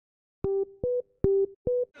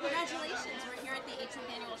at the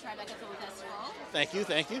 18th Annual Tribeca Film Festival. Thank you,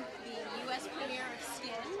 thank you. The U.S. premiere of Skin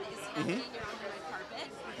is happening. You're on the red carpet.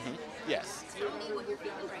 Yes. Tell me what you're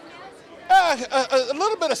feeling right now. A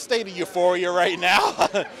little bit of state of euphoria right now.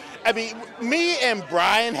 I mean, me and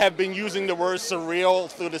Brian have been using the word surreal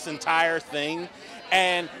through this entire thing,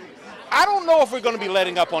 and I don't know if we're going to be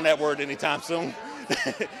letting up on that word anytime soon.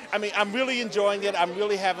 I mean, I'm really enjoying it. I'm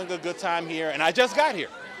really having a good time here, and I just got here.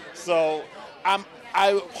 So I'm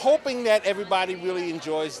hoping that everybody really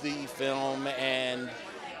enjoys the film and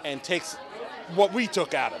takes what we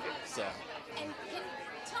took out of it. So. And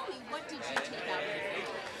tell me, what did you take out of it?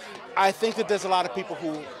 I think that there's a lot of people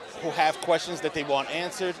who have questions that they want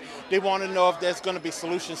answered. They want to know if there's going to be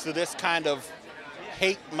solutions to this kind of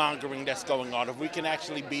hate mongering that's going on, if we can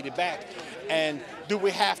actually beat it back. And do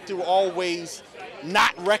we have to always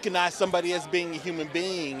not recognize somebody as being a human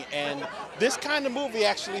being? And this kind of movie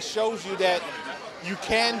actually shows you that you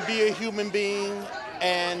can be a human being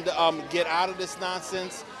and get out of this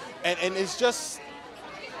nonsense. And it's just,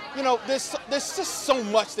 you know, there's just so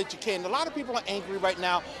much that you can. A lot of people are angry right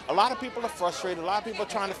now. A lot of people are frustrated. A lot of people are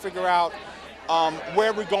trying to figure out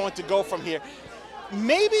where we're going to go from here.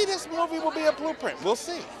 Maybe this movie will be a blueprint. We'll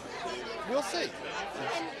see. We'll see. And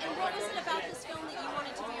what was it about this film that you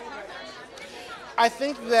wanted to be a part of? I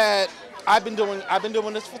think that I've been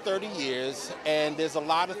doing this for 30 years, and there's a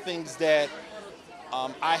lot of things that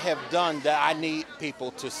I have done that I need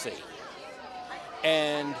people to see.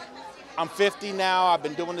 And I'm 50 now. I've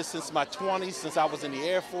been doing this since my 20s, since I was in the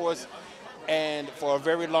Air Force, and for a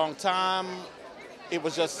very long time, it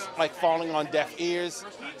was just like falling on deaf ears.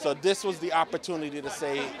 So this was the opportunity to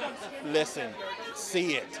say, listen,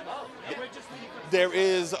 see it. There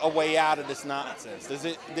is a way out of this nonsense.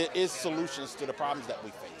 There is solutions to the problems that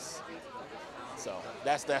we face. So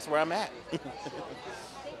that's where I'm at.